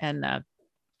way and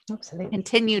absolutely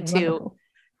continue to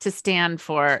stand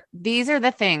for. These are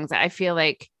the things I feel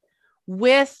like,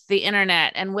 with the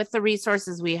internet and with the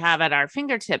resources we have at our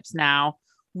fingertips now,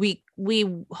 we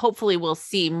hopefully will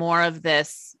see more of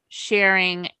this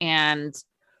sharing and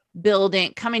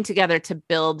building, coming together to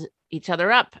build each other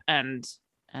up and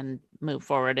and move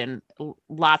forward in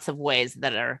lots of ways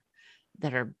that are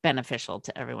beneficial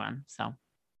to everyone. So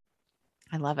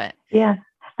I love it. Yeah.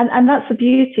 And that's the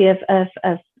beauty of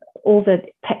all the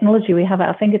technology we have at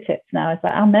our fingertips now, is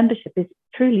that our membership is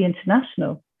truly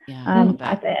international. Yeah.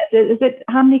 Is it,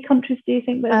 how many countries do you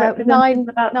think that represent?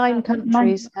 Nine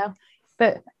countries now,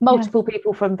 but multiple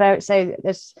people from various. So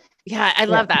there's. Yeah, I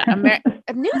love that.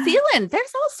 New Zealand.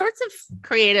 There's all sorts of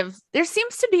creative. There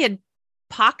seems to be a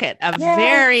pocket of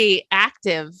very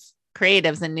active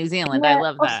creatives in New Zealand. I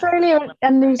love that. Australia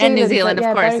and New Zealand. And New Zealand,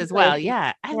 of course, as well.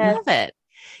 Yeah, I love it.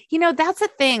 You know, that's a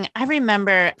thing. I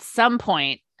remember at some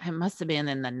point, it must have been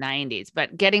in the 90s,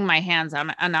 but getting my hands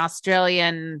on an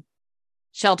Australian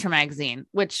shelter magazine,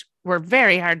 which were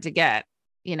very hard to get,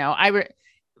 you know,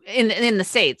 in the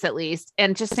States at least,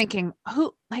 and just thinking,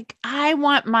 I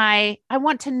want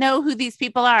to know who these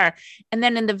people are. And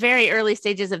then in the very early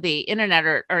stages of the internet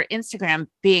or Instagram,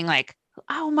 being like,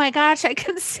 oh my gosh, I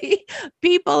can see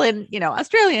people in, you know,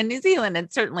 Australia and New Zealand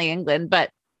and certainly England,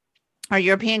 or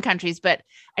European countries. But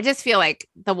I just feel like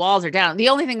the walls are down. The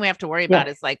only thing we have to worry about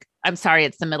is like, I'm sorry,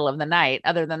 it's the middle of the night.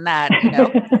 Other than that, you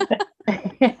know,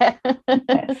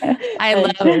 I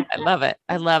love it.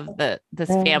 I love this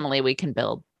family we can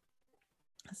build.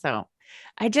 So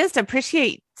I just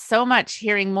appreciate so much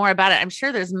hearing more about it. I'm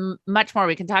sure there's much more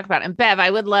we can talk about. And Bev, I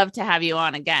would love to have you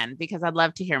on again, because I'd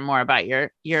love to hear more about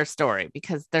your story,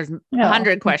 because there's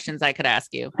 100 questions I could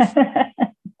ask you.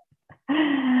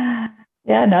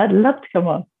 Yeah, no, I'd love to come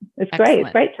on. It's Excellent. Great.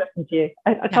 It's great talking to you.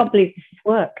 I can't believe this is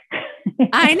work.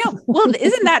 I know. Well,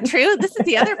 isn't that true? This is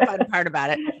the other fun part about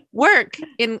it. Work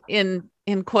in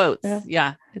quotes.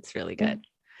 Yeah, it's really good.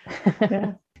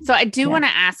 Yeah. So I do want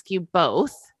to ask you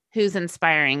both, who's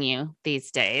inspiring you these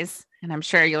days? And I'm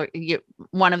sure you're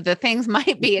one of the things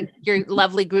might be your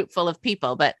lovely group full of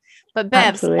people, but Bev,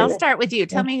 Absolutely. I'll start with you.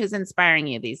 Tell me who's inspiring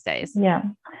you these days. Yeah.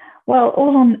 Well,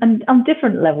 all on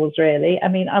different levels, really. I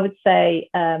mean, I would say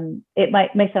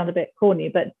it may sound a bit corny,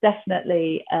 but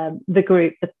definitely the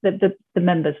group, the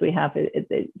members we have,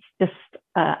 it's just,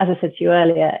 as I said to you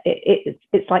earlier,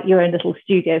 it's like you're in a little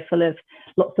studio full of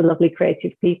lots of lovely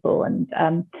creative people, and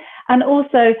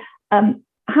also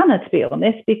Hannah, to be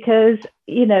honest, because,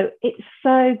 you know, it's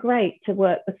so great to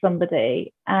work with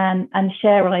somebody and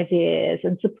share ideas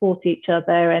and support each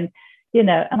other, and, you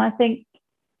know, and I think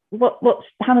what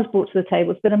Hannah's brought to the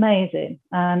table has been amazing,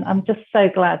 and I'm just so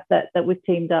glad that we've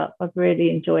teamed up. I've really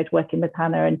enjoyed working with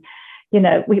Hannah, and, you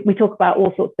know, we talk about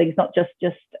all sorts of things, not just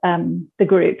the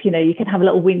group. You know, you can have a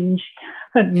little whinge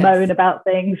and moan about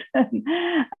things, you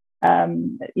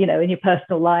know, in your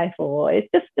personal life, or it's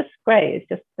just great. It's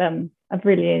just I've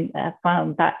really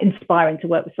found that inspiring to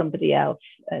work with somebody else.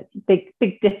 It's a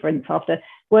big difference after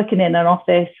working in an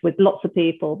office with lots of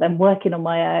people, then working on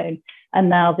my own, and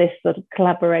now this sort of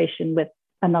collaboration with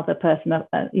another person,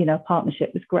 you know,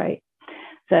 partnership was great.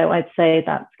 So I'd say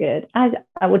that's good.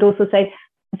 I would also say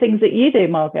the things that you do,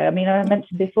 Margot. I mean, I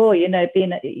mentioned before, you know,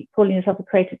 calling yourself a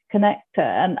creative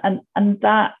connector, and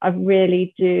that I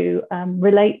really do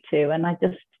relate to, and I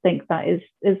just think that is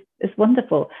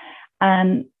wonderful.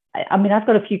 And I mean, I've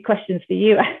got a few questions for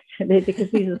you actually,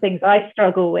 because these are the things I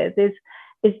struggle with. Is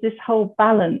this whole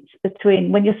balance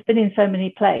between, when you're spinning so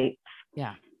many plates?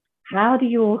 Yeah. How do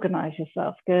you organize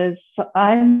yourself? Because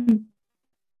I'm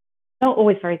not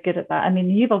always very good at that. I mean,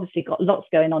 you've obviously got lots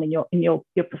going on in your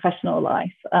professional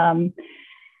life.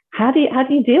 How do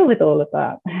you deal with all of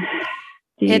that?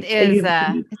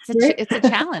 It's a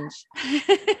challenge.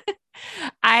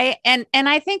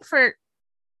 I think for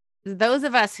those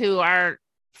of us who are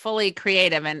fully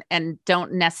creative and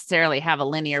don't necessarily have a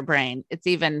linear brain, it's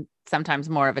even sometimes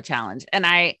more of a challenge. And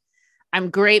I'm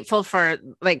grateful for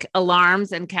like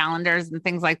alarms and calendars and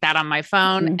things like that on my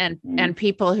phone, and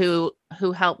people who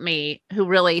help me, who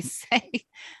really say,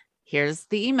 here's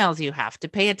the emails you have to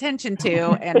pay attention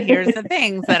to, and here's the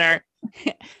things that are,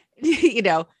 you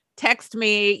know, text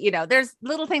me, you know, there's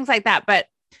little things like that. But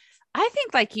I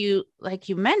think like you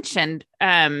mentioned,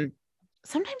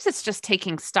 sometimes it's just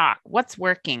taking stock. What's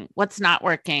working, what's not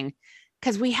working,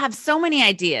 because we have so many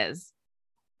ideas.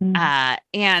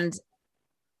 And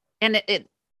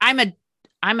I'm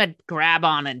a grab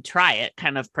on and try it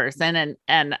kind of person.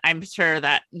 And I'm sure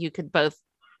that you could both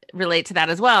relate to that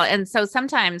as well. And so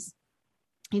sometimes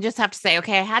you just have to say,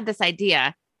 okay, I had this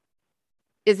idea.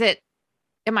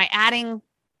 Am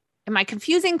I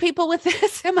confusing people with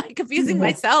this? Am I confusing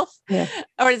myself? Yeah.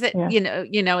 Or is it,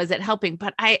 you know, is it helping?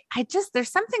 But I just, there's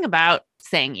something about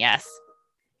saying yes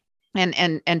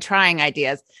and trying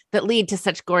ideas that lead to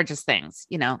such gorgeous things,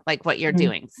 you know, like what you're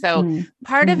doing. So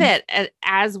part of it,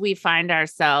 as we find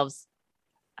ourselves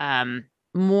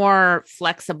more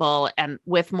flexible and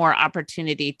with more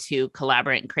opportunity to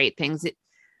collaborate and create things,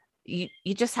 you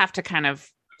just have to kind of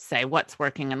say what's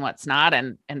working and what's not,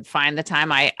 and find the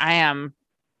time. I am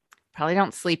probably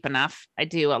don't sleep enough. I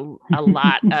do a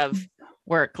lot of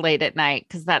work late at night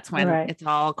because that's when it's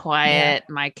all quiet.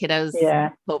 My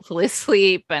kiddos hopefully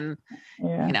sleep, and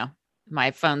you know,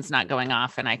 my phone's not going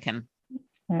off, and I can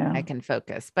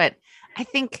focus. But I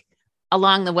think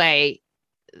along the way,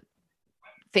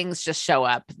 things just show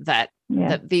up that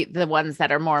the ones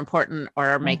that are more important or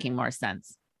are making more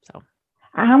sense. So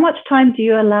how much time do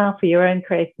you allow for your own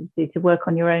creativity to work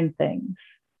on your own things?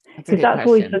 Because that's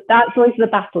always the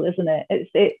battle, isn't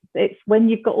it? It's when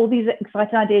you've got all these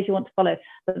exciting ideas you want to follow,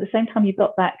 but at the same time you've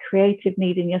got that creative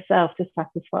need in yourself to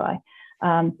satisfy.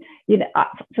 You know,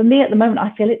 for me at the moment,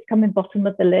 I feel it's coming bottom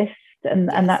of the list, and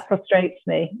that frustrates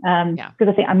me because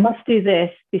I think I must do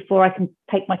this before I can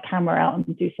take my camera out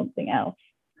and do something else.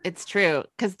 It's true,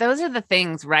 because those are the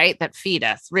things, right, that feed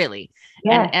us, really,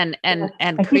 and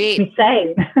create. Keeps me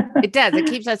sane. It does. It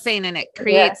keeps us sane, and it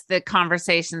creates the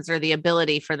conversations or the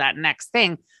ability for that next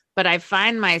thing. But I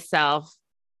find myself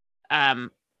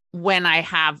when I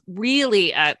have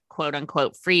really a quote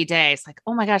unquote free day, it's like,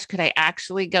 oh my gosh, could I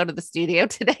actually go to the studio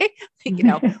today? You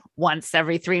know, once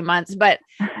every 3 months. But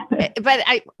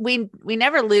we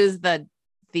never lose the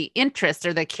interest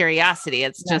or the curiosity.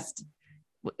 It's just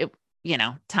you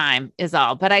know, time is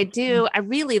all. But I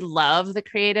really love the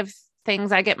creative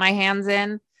things I get my hands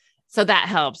in. So that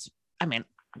helps. I mean,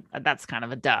 that's kind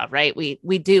of a duh, right?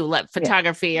 We do let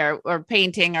photography or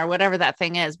painting or whatever that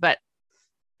thing is, but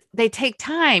they take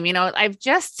time. You know, I've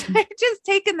just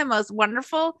taken the most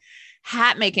wonderful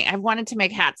hat making. I've wanted to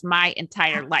make hats my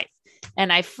entire life.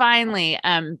 And I finally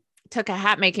took a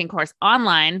hat making course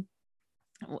online.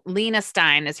 Lena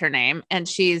Stein is her name, and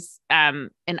she's in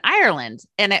Ireland,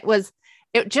 and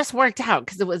it just worked out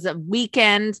because it was a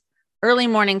weekend, early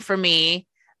morning for me.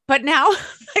 But now,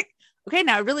 like, okay,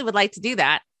 now I really would like to do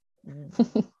that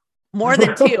more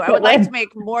than two. I would like to make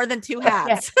more than 2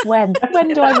 hats. When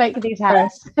do I make these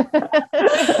hats?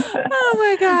 Oh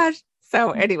my gosh!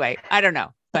 So anyway, I don't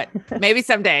know, but maybe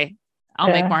someday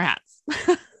I'll make more hats.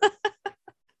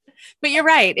 But you're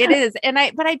right, it is,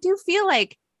 but I do feel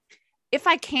like, if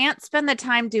I can't spend the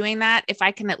time doing that, if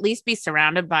I can at least be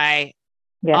surrounded by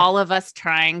all of us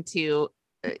trying to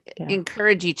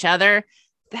encourage each other,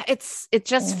 it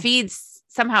just feeds,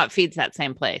 somehow it feeds that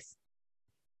same place.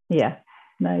 Yeah,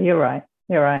 no, you're right.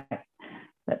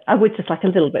 But I would just like a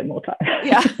little bit more time.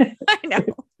 Yeah, I know.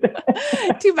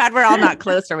 Too bad we're all not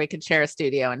close, or we could share a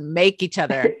studio and make each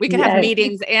other. We could have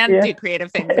meetings and do creative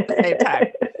things at the same time.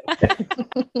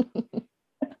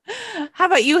 How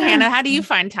about you, Hannah? How do you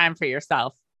find time for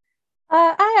yourself?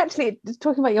 I actually,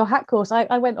 talking about your hat course,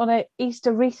 I went on an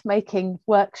Easter wreath making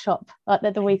workshop at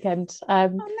the weekend.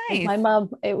 Nice. With my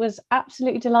mum. It was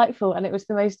absolutely delightful, and it was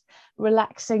the most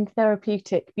relaxing,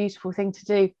 therapeutic, beautiful thing to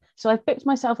do. So I've booked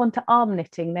myself onto arm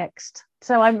knitting next.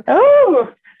 So I'm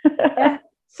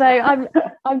So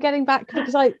I'm getting back,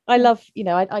 because I love, you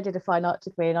know, I did a fine art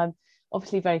degree, and I'm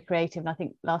obviously very creative. And I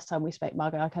think last time we spoke,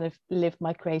 Margot, I kind of lived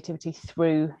my creativity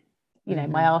through, you know,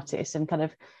 my artists, and kind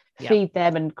of feed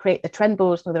them and create the trend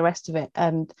boards and all the rest of it.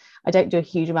 And I don't do a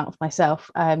huge amount for myself.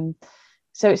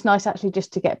 So it's nice actually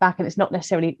just to get back, and it's not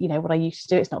necessarily, you know, what I used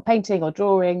to do. It's not painting or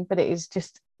drawing, but it is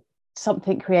just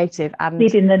something creative and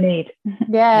meeting the need.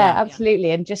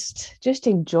 Absolutely. And just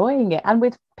enjoying it, and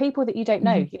with people that you don't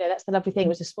know. You know, that's the lovely thing. It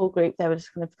was a small group. There was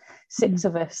kind of 6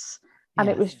 of us, and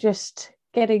it was just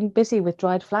getting busy with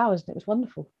dried flowers, and it was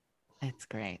wonderful. It's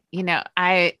great. You know,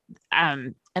 I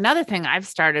another thing I've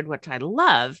started, which I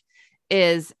love,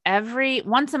 is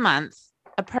once a month,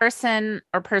 a person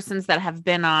or persons that have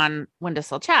been on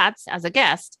Windowsill Chats as a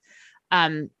guest,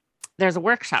 there's a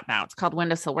workshop now. It's called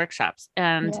Windowsill Workshops.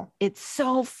 And it's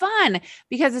so fun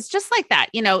because it's just like that.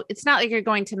 You know, it's not like you're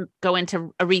going to go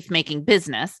into a wreath making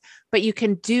business, but you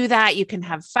can do that. You can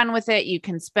have fun with it. You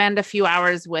can spend a few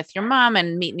hours with your mom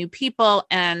and meet new people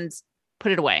and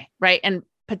put it away. Right. And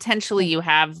potentially you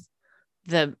have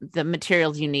the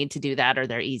materials you need to do that, or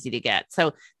they're easy to get.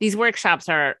 So these workshops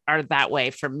are that way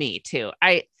for me too.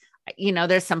 You know,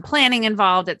 there's some planning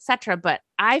involved, etc. But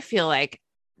I feel like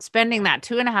spending that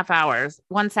 2.5 hours,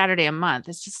 one Saturday a month,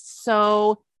 is just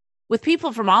so, with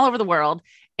people from all over the world.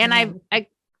 And I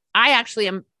actually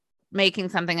am making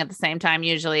something at the same time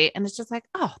usually. And it's just like,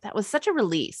 oh, that was such a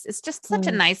release. It's just such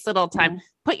a nice little time.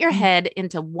 Put your head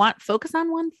into focus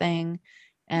on one thing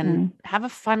and have a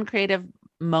fun, creative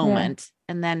moment.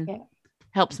 And then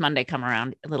helps Monday come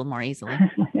around a little more easily.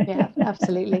 Yeah,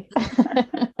 absolutely.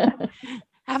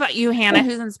 How about you, Hannah?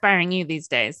 Who's inspiring you these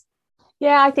days?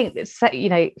 Yeah, I think it's, you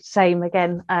know, same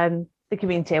again. The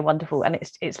community are wonderful, and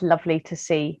it's lovely to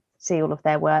see all of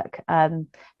their work.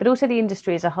 But also the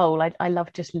industry as a whole. I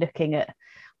love just looking at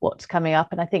what's coming up,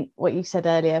 and I think what you said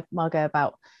earlier, Margot,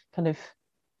 about kind of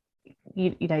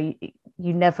you know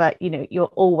you never, you know, you're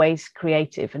always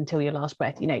creative until your last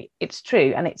breath. You know, it's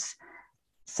true, and it's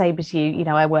same as you. You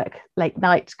know, I work late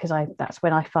nights because that's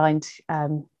when I find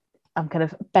I'm kind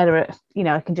of better at, you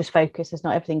know, I can just focus. There's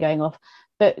not everything going off,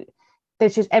 but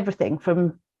there's just everything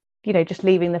from, you know, just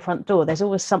leaving the front door. There's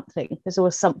always something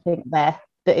there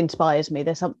that inspires me.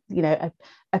 There's some, you know,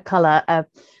 a color, a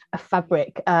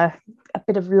fabric, a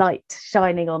bit of light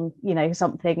shining on, you know,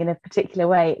 something in a particular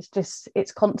way.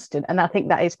 It's constant. And I think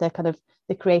that is the kind of,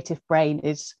 the creative brain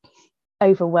is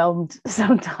overwhelmed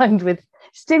sometimes with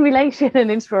stimulation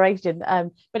and inspiration.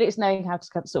 But it's knowing how to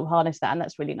sort of harness that. And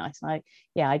that's really nice. And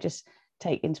I just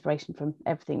take inspiration from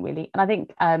everything really. And I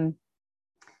think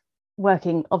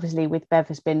working obviously with Bev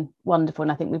has been wonderful.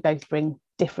 And I think we both bring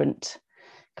different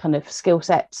kind of skill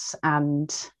sets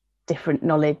and different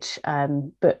knowledge,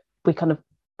 but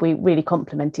we really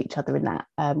complement each other in that,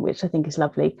 which I think is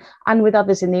lovely. And with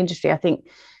others in the industry, I think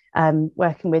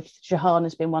working with Jahan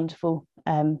has been wonderful.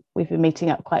 We've been meeting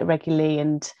up quite regularly,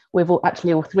 and we've all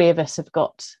three of us have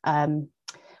got,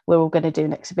 we're all going to do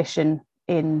an exhibition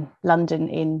in London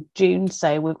in June.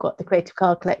 So we've got the Creative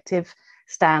Card Collective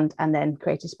stand, and then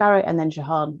Creative Sparrow, and then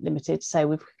Jahan Limited. So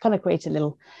we've kind of created a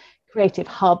little creative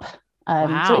hub.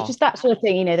 Wow. So it's just that sort of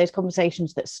thing, you know, those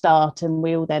conversations that start and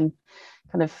we all then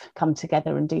kind of come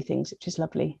together and do things, which is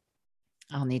lovely.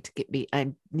 I'll need to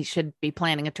I should be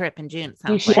planning a trip in June.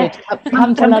 You should like.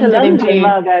 come to London in June.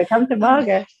 Margot. Come to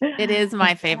Margot. It is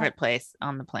my favorite place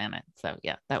on the planet. So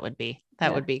yeah, that would be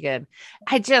good.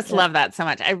 I just love that so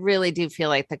much. I really do feel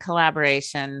like the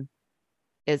collaboration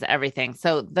is everything.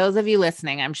 So those of you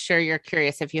listening, I'm sure you're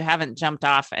curious. If you haven't jumped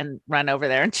off and run over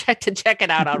there and check it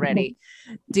out already,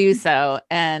 do so.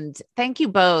 And thank you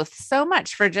both so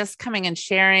much for just coming and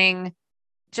sharing,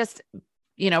 just,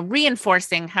 you know,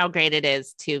 reinforcing how great it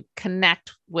is to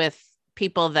connect with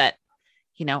people that,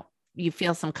 you know, you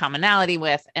feel some commonality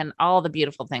with, and all the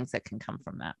beautiful things that can come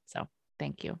from that. So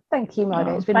thank you. Thank you,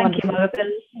 Margot. It's been Thank wonderful. you, Margot.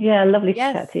 Yeah, lovely to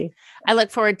chat to you. I look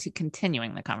forward to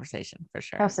continuing the conversation for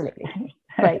sure. Absolutely.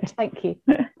 Great. Thank you.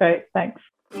 Great. Thanks.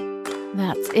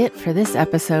 That's it for this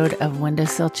episode of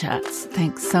Windowsill Chats.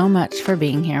 Thanks so much for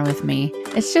being here with me.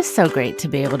 It's just so great to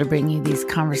be able to bring you these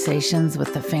conversations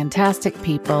with the fantastic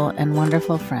people and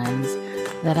wonderful friends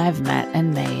that I've met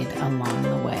and made along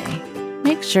the way.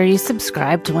 Make sure you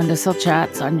subscribe to Windowsill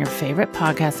Chats on your favorite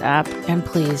podcast app, and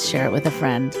please share it with a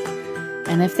friend.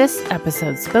 And if this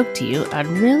episode spoke to you, I'd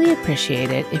really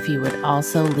appreciate it if you would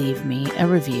also leave me a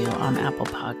review on Apple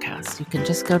Podcasts. You can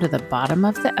just go to the bottom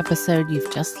of the episode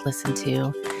you've just listened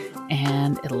to,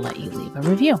 and it'll let you leave a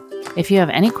review. If you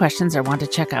have any questions or want to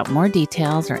check out more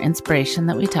details or inspiration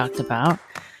that we talked about,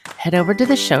 head over to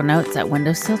the show notes at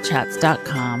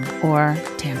windowsillchats.com or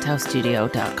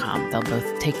tantaustudio.com. They'll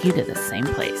both take you to the same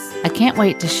place. I can't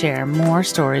wait to share more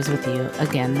stories with you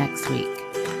again next week.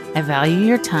 I value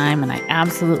your time, and I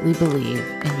absolutely believe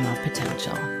in your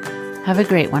potential. Have a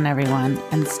great one, everyone,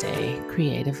 and stay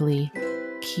creatively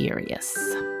curious.